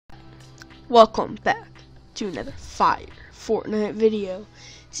Welcome back to another fire Fortnite video.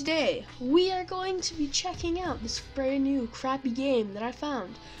 Today we are going to be checking out this brand new crappy game that I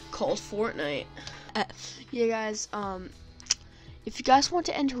found called Fortnite. Yeah guys, if you guys want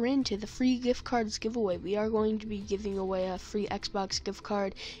to enter into the free gift cards giveaway, we are going to be giving away a free Xbox gift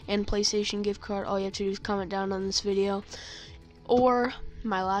card and PlayStation gift card. All you have to do is comment down on this video or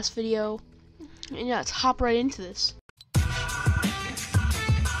my last video, and yeah, let's hop right into this.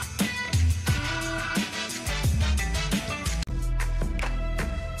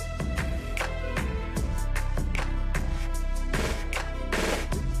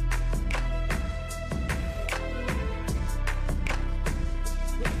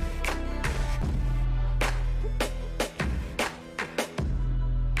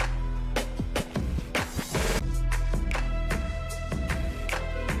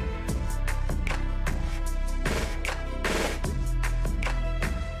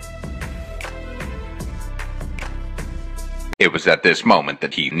 It was at this moment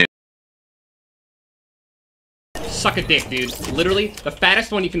that he knew. Suck a dick, dude. Literally, the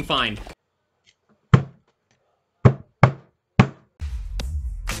fattest one you can find.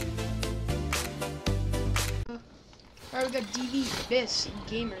 Alright, we got DV Biss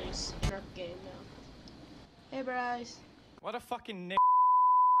Gamers in our game now. Hey, Bryce. What a fucking n***.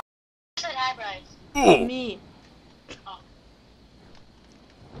 Said hi, Bryce. Me. Oh.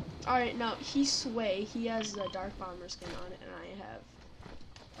 Alright, now he's Sway. He has the Dark Bomber skin on it, and I have,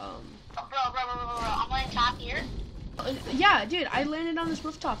 Bro, I'm laying top here. yeah, dude, I landed on this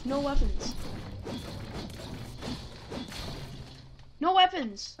rooftop. No weapons. No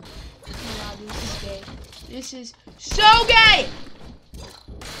weapons. Oh my god, dude, this is gay. This is so gay!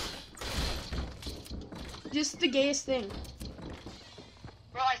 Just the gayest thing.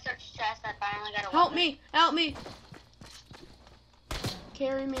 Bro, I searched chest. I finally got a Help weapon. me! Help me!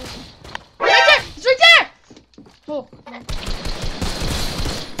 Carry me. Right there! It's right there! Oh.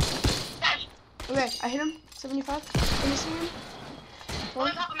 Okay, I hit him. 75. I'm missing him. Hold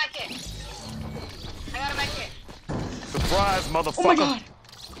on top of my kit. I got a med kit. Surprise, motherfucker. Oh my god!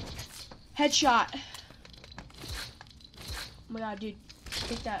 Headshot. Oh my god, dude.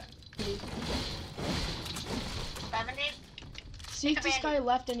 Take that, dude. 70? See if this guy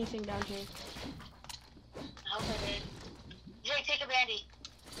left anything down here. I hope I did. Jake, take a bandy.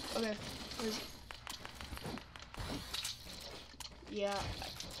 Okay. Where is it? Yeah.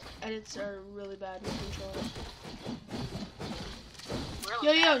 Edits are really bad with control.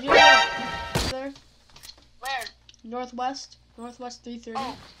 Really? Yo. There. Where? Northwest 330.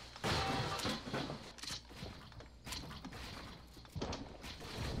 Oh.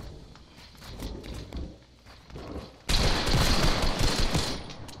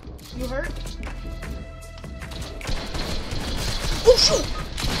 You hurt? Oh shoot!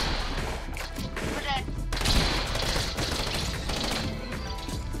 We're dead.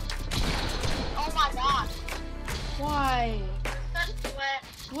 Oh my god. Why? Such sweat.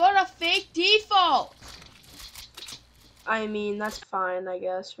 What a fake default! I mean, that's fine, I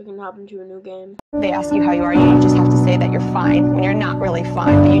guess. We can hop into a new game. They ask you how you are, you just have to say that you're fine when you're not really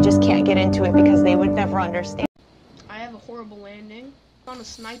fine, but you just can't get into it because they would never understand. I have a horrible landing on a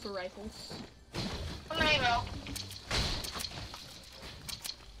sniper rifle. Come on, bro.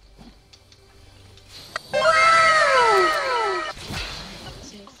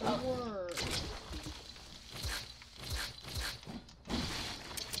 Say forward.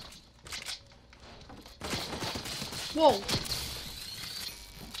 Whoa!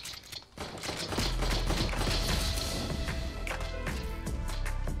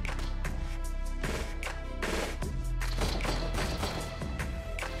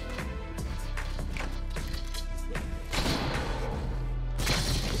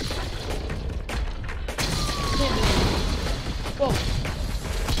 Whoa!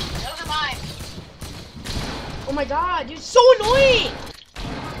 Those are mine. Oh my god, dude, so annoying!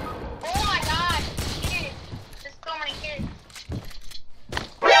 Oh my god. Kids. There's so many kids.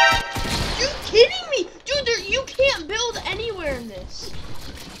 You kidding me? Dude, you can't build anywhere in this.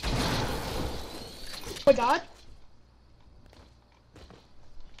 Oh my god.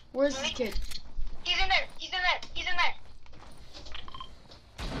 Where's this kid? He's in there. He's in there. He's in there.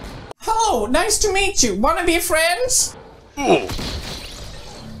 Hello, nice to meet you. Wanna be friends?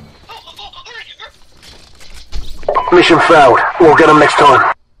 Mission failed. We'll get them next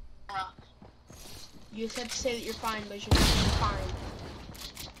time. You just have to say that you're fine, but you're not fine.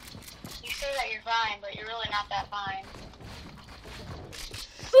 You say that you're fine, but you're really not that fine.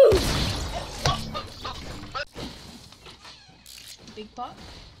 Big pot?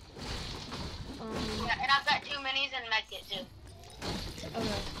 Yeah, and I've got 2 minis and a med kit too.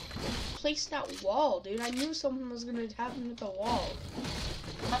 Okay. place that wall, dude. I knew something was gonna happen with the wall.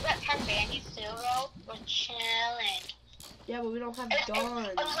 I've got 10 bandies still, bro. We're chilling. Yeah, but we don't have guns.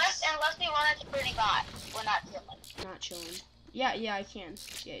 Unless we run into pretty god, we're not chilling. Not chilling. Yeah, I can.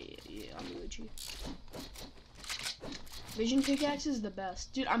 Yeah, I'm with you. Vision pickaxe is the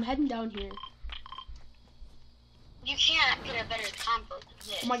best. Dude, I'm heading down here. You can't get a better combo than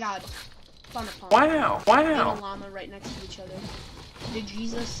this. Oh my god. Found a pump. Wow, And a llama right next to each other. Did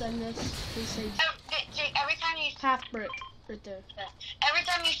Jesus send this? Please say Jake, every time you half brick right there. every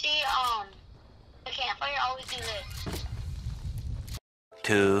time you see the campfire, always do this.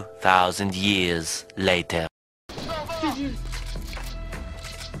 2,000 years later. Dude.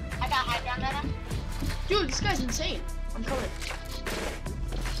 I got high ground on him. Dude, this guy's insane. I'm coming.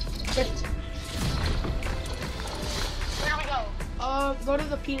 Get it. Where do we go? Go to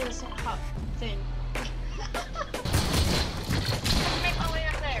the penis hut thing. Let's make my way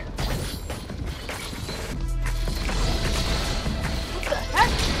up there. What the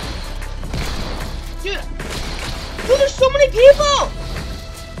heck? Dude, there's so many people!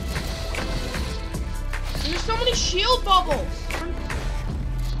 There's so many shield bubbles!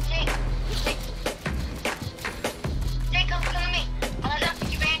 Jake, come to me. I'm gonna drop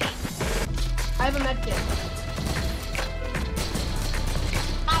you, Randy. I have a med kit.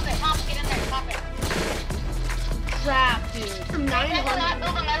 Pop it, get in there, pop it. Crap, dude. Build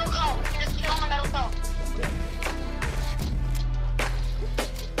a metal cone. You're just killing the metal cone.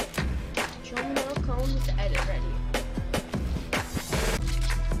 Show me metal cone with the edit ready.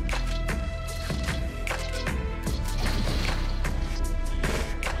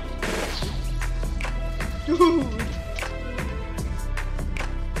 Dude.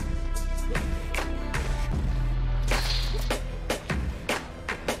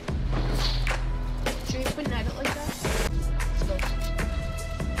 Should we put an edit like that?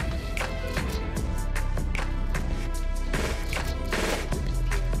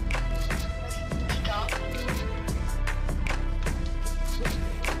 Let's go.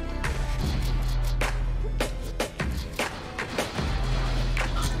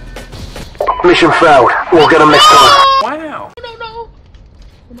 Mission failed. We'll get them next time. Wow. No.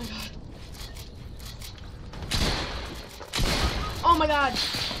 Oh my god. Oh my god.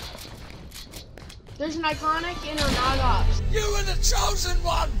 There's an iconic in our Nogops. You were the chosen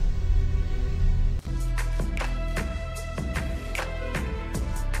one!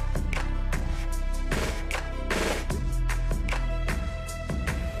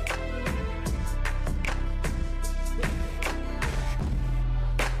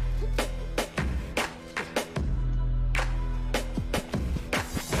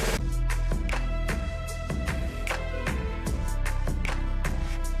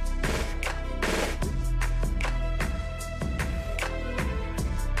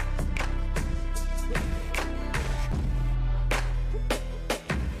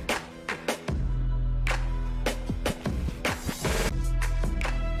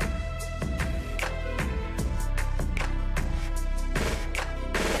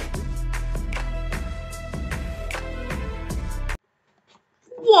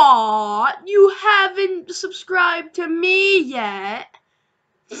 What? You haven't subscribed to me yet?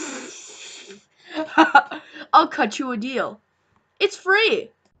 I'll cut you a deal. It's free.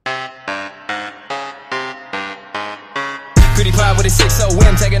 Goody Pie with a 6-0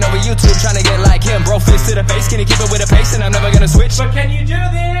 win, taking over YouTube, trying to get like him. Bro, fist to the face, can you keep it with a pace? And I'm never gonna switch. But can you do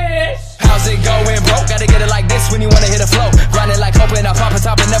this? How's it going, bro? Gotta get it like this when you wanna hit a flow. Grinding like hoping I pop a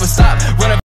top and never stop. Run